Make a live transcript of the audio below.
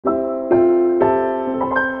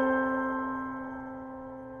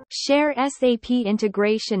Share SAP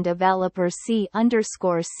Integration Developer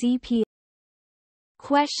C_CP.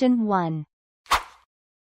 Question 1.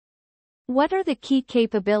 What are the key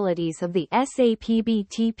capabilities of the SAP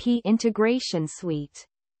BTP Integration Suite?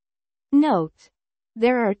 Note: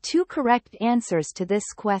 there are 2 correct answers to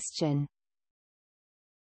this question.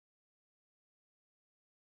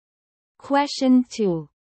 Question 2.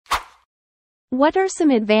 What are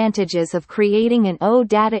some advantages of creating an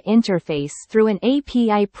OData interface through an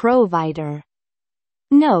API provider?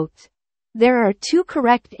 Note: there are 2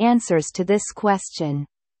 correct answers to this question.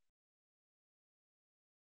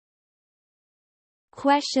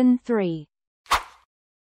 Question 3.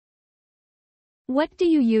 What do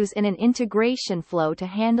you use in an integration flow to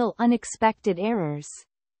handle unexpected errors?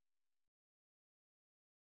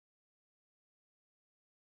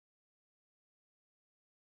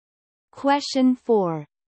 Question 4.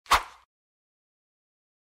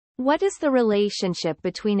 What is the relationship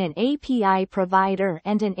between an API provider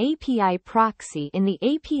and an API proxy in the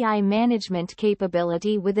API management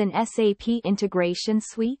capability within SAP Integration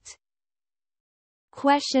Suite?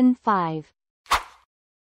 Question 5.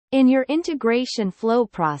 In your integration flow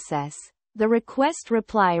process, the request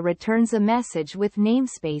reply returns a message with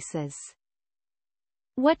namespaces.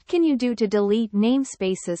 What can you do to delete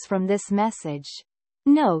namespaces from this message?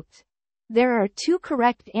 Note: there are 2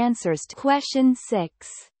 correct answers to question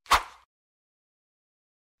 6.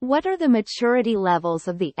 What are the maturity levels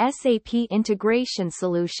of the SAP Integration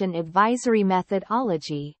Solution Advisory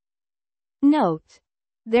methodology? Note: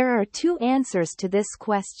 there are 2 answers to this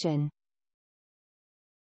question.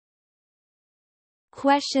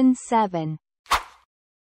 Question 7.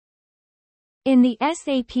 In the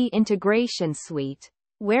SAP Integration Suite,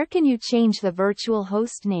 where can you change the virtual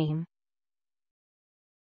host name?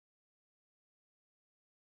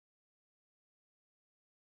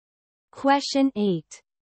 Question 8.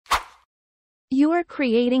 You are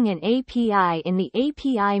creating an API in the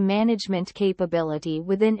API management capability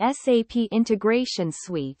within SAP Integration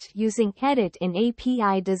Suite using Edit in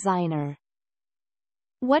API Designer.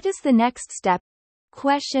 What is the next step?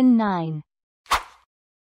 Question 9.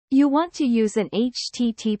 You want to use an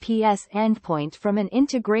HTTPS endpoint from an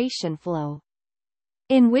integration flow.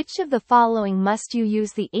 In which of the following must you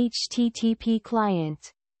use the HTTP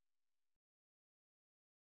client?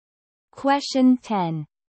 Question 10.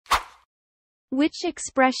 Which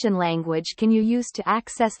expression language can you use to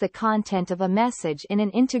access the content of a message in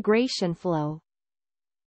an integration flow?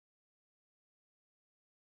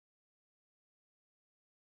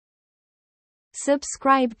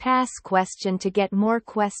 Subscribe PassQuestion to get more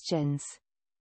questions.